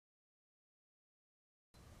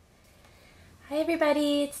Hi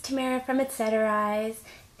everybody, it's Tamara from Etceteraise.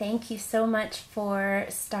 Thank you so much for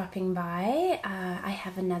stopping by. I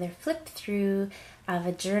have another flip through of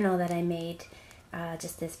a journal that I made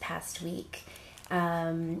just this past week.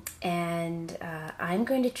 I'm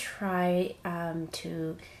going to try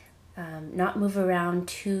to not move around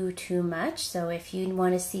too much. So if you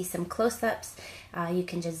want to see some close-ups, you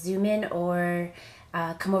can just zoom in or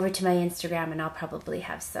come over to my Instagram and I'll probably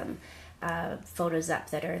have some photos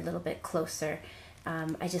up that are a little bit closer.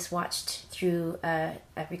 I just watched through a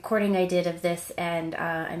recording I did of this and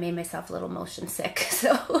I made myself a little motion sick,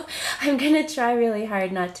 so I'm gonna try really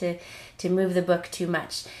hard not to move the book too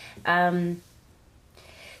much.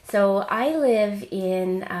 So I live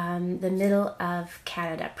in the middle of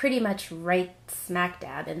Canada, pretty much right smack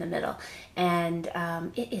dab in the middle, and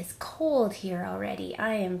it is cold here already.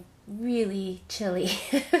 I am really chilly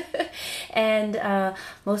and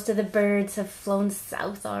most of the birds have flown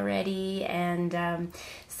south already, and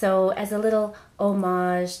so as a little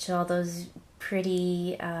homage to all those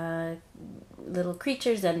pretty little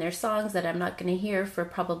creatures and their songs that I'm not going to hear for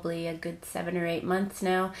probably a good 7 or 8 months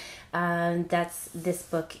now, this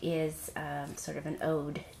book is sort of an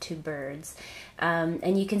ode to birds,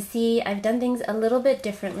 and you can see I've done things a little bit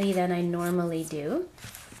differently than I normally do.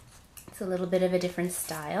 A little bit of a different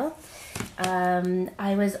style.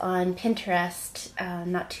 I was on Pinterest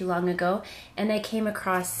not too long ago and I came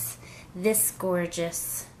across this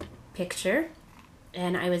gorgeous picture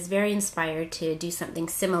and I was very inspired to do something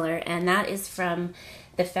similar, and that is from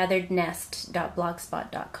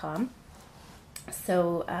thefeatherednest.blogspot.com.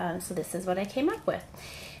 So this is what I came up with.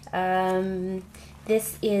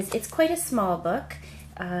 It's quite a small book,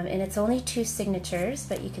 and it's only 2 signatures,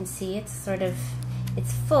 but you can see it's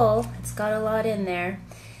full. It's got a lot in there,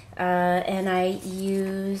 and I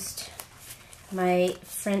used my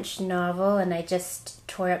French novel and I just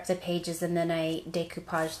tore up the pages and then I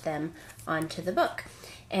decoupaged them onto the book.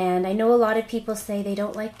 And I know a lot of people say they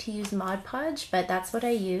don't like to use Mod Podge, but that's what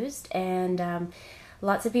I used, and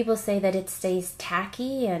lots of people say that it stays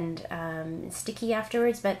tacky and sticky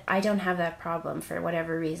afterwards, but I don't have that problem for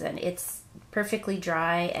whatever reason. It's perfectly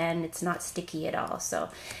dry and it's not sticky at all, so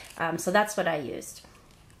that's what I used.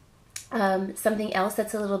 Something else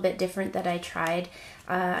that's a little bit different that I tried,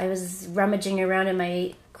 I was rummaging around in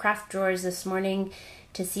my craft drawers this morning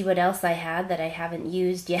to see what else I had that I haven't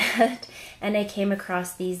used yet, and I came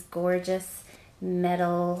across these gorgeous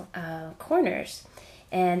metal corners,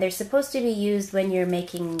 and they're supposed to be used when you're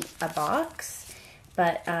making a box,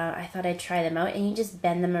 but I thought I'd try them out, and you just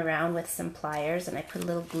bend them around with some pliers, and I put a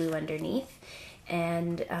little glue underneath,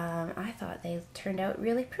 and I thought they turned out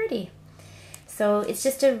really pretty. So it's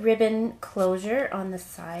just a ribbon closure on the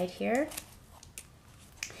side here.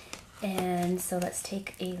 And so let's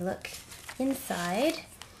take a look inside.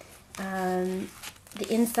 The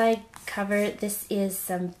inside cover, this is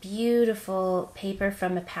some beautiful paper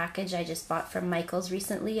from a package I just bought from Michaels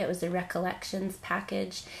recently. It was a Recollections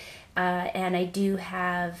package. And I do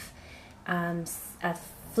have a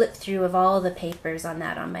flip through of all the papers on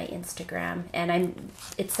that on my Instagram, and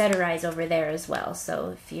Etceteraise over there as well,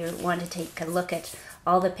 so if you want to take a look at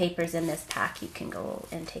all the papers in this pack, you can go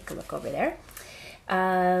and take a look over there.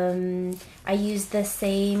 I used the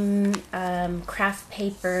same craft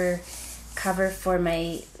paper cover for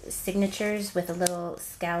my signatures with a little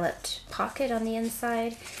scalloped pocket on the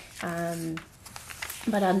inside,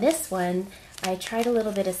 but on this one I tried a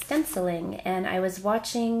little bit of stenciling, and I was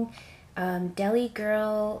watching Deli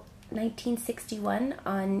Girl 1961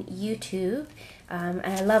 on YouTube, and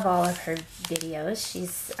I love all of her videos.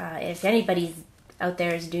 She's if anybody's out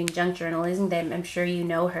there is doing junk journalism, then I'm sure you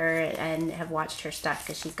know her and have watched her stuff,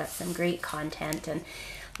 because she's got some great content and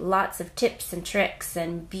lots of tips and tricks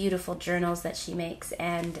and beautiful journals that she makes,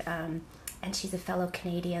 and she's a fellow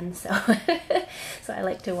Canadian, so so I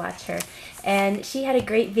like to watch her. And she had a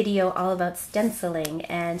great video all about stenciling,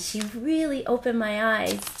 and she really opened my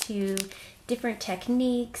eyes to different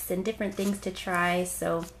techniques and different things to try.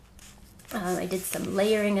 So I did some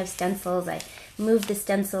layering of stencils. I moved the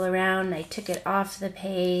stencil around, I took it off the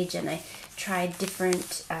page, and I tried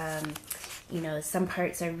different, some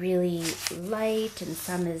parts are really light and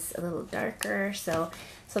some is a little darker. So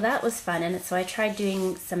that was fun, and so I tried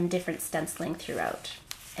doing some different stenciling throughout.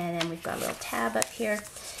 And then we've got a little tab up here.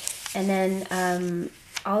 And then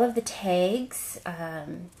all of the tags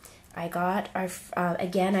I got are,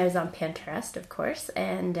 again, I was on Pinterest, of course,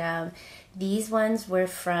 and these ones were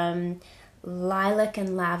from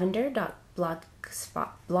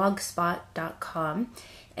lilacandlavender.blogspot.com,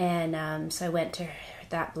 and so I went to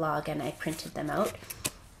that blog and I printed them out.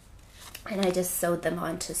 And I just sewed them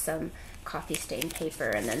onto some coffee stain paper,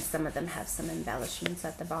 and then some of them have some embellishments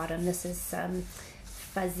at the bottom. This is some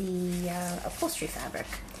fuzzy upholstery fabric.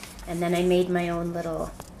 And then I made my own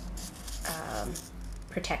little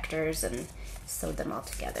protectors and sewed them all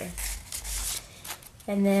together.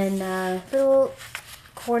 And then little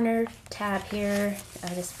corner tab here,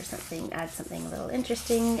 just for something, add something a little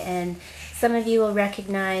interesting. And some of you will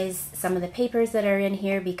recognize some of the papers that are in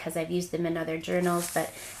here because I've used them in other journals,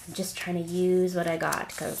 but I'm just trying to use what I got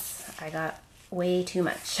because I got way too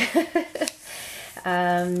much.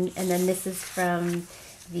 And then this is from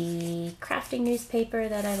the crafting newspaper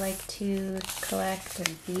that I like to collect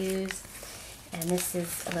and use. And this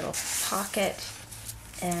is a little pocket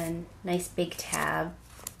and nice big tag,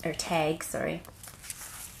 sorry.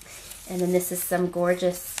 And then this is some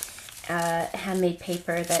gorgeous handmade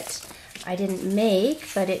paper that I didn't make,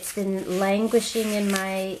 but it's been languishing in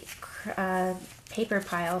my paper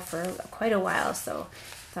pile for quite a while, so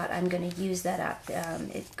I thought I'm going to use that up.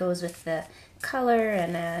 It goes with the color,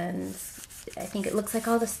 and I think it looks like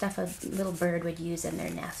all the stuff a little bird would use in their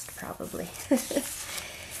nest, probably.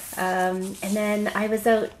 And then I was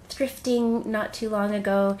out thrifting not too long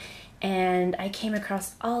ago, and I came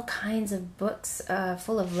across all kinds of books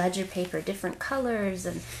full of ledger paper, different colors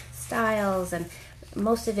and styles, and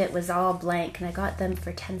most of it was all blank, and I got them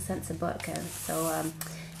for 10 cents a book, and so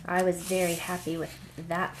I was very happy with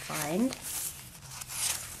that find.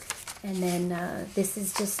 And then this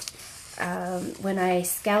is just when I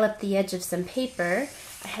scalloped the edge of some paper,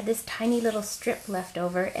 I had this tiny little strip left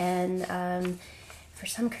over, and for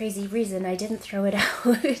some crazy reason I didn't throw it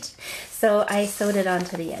out, so I sewed it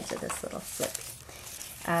onto the edge of this little slip.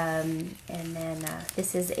 And then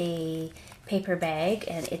this is a paper bag,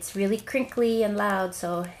 and it's really crinkly and loud,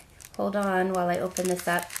 so hold on while I open this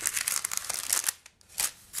up.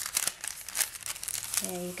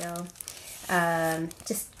 There you go.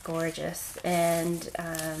 Just gorgeous. And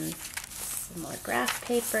some more graph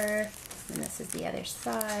paper, and this is the other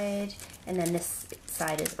side, and then this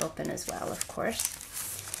side is open as well, of course.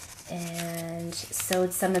 And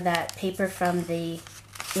sewed some of that paper from the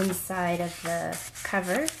inside of the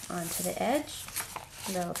cover onto the edge.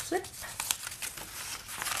 A little flip.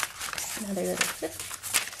 Another little flip.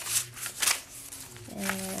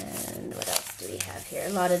 And what else do we have here?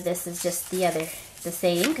 A lot of this is just the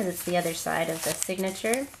same because it's the other side of the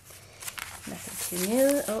signature. Nothing too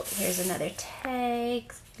new. Oh, here's another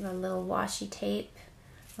tag. A little washi tape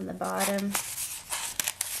on the bottom.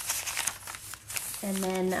 And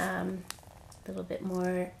then a little bit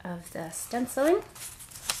more of the stenciling.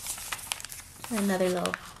 Another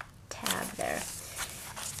little tab there.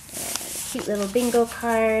 And a cute little bingo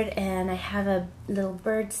card, and I have a little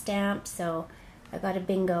bird stamp, so I got a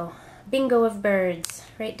bingo of birds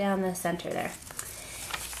right down the center there.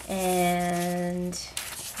 And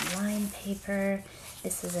some line paper.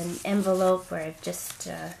 This is an envelope where I've just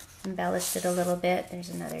embellished it a little bit. There's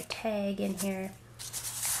another tag in here.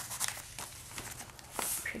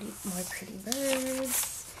 More pretty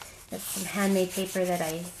birds. That's some handmade paper that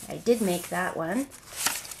I did make that one.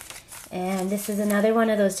 And this is another one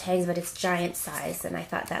of those tags, but it's giant size, and I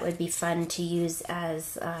thought that would be fun to use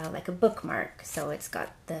as like a bookmark. So it's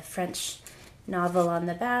got the French novel on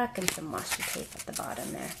the back and some washi tape at the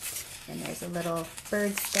bottom there. And there's a little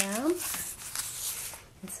bird stamp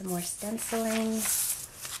and some more stenciling.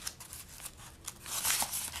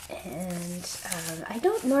 And I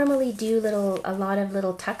don't normally do a lot of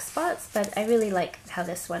little tuck spots, but I really like how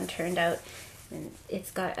this one turned out. And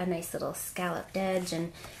it's got a nice little scalloped edge,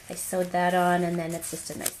 and I sewed that on, and then it's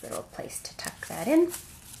just a nice little place to tuck that in.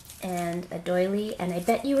 And a doily, and I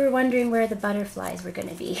bet you were wondering where the butterflies were going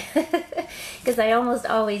to be, because I almost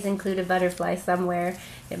always include a butterfly somewhere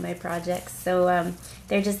in my projects. So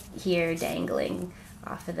they're just here dangling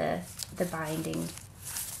off of the binding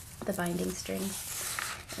string.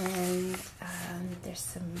 And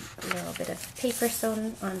there's a little bit of paper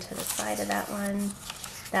sewn onto the side of that one.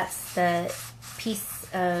 That's the piece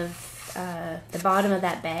of the bottom of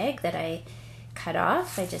that bag that I cut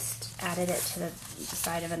off. I just added it to the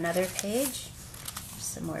side of another page.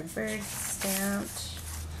 Some more birds stamped.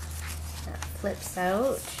 That flips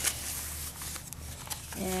out.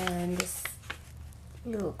 And this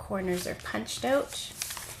little corners are punched out.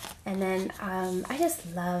 And then I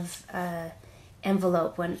just love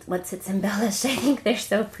envelope once it's embellished. I think they're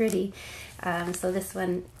so pretty. So this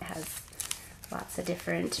one has lots of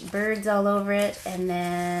different birds all over it, and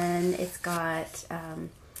then it's got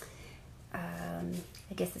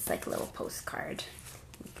I guess it's like a little postcard.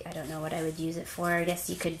 I don't know what I would use it for. I guess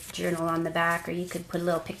you could journal on the back, or you could put a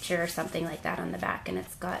little picture or something like that on the back, and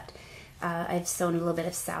it's got I've sewn a little bit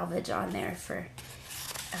of selvage on there for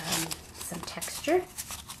some texture.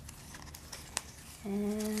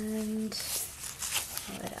 And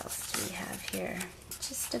what else do we have here?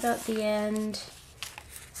 Just about the end,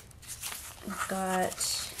 we've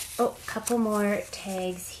got a couple more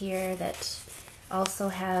tags here that also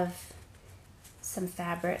have some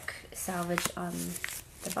fabric selvage on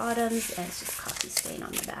the bottoms, and it's just coffee stain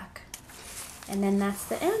on the back. And then that's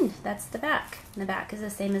the end, that's the back. And the back is the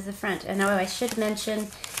same as the front. And I should mention,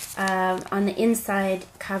 on the inside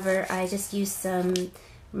cover, I just used some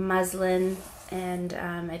muslin and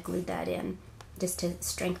I glued that in just to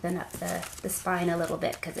strengthen up the spine a little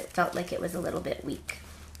bit, because it felt like it was a little bit weak.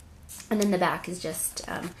 And then the back is just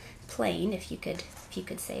plain, if you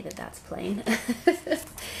could say that that's plain.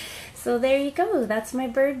 So there you go, that's my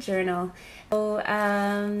bird journal. So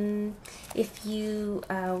if you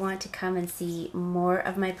want to come and see more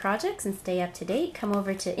of my projects and stay up to date, come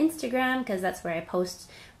over to Instagram, because that's where I post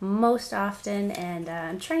most often, and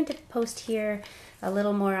I'm trying to post here a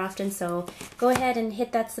little more often, so go ahead and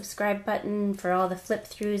hit that subscribe button for all the flip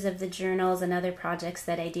throughs of the journals and other projects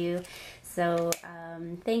that I do. So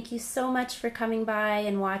thank you so much for coming by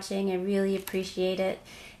and watching. I really appreciate it,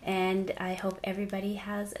 and I hope everybody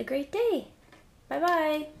has a great day. Bye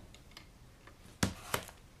bye.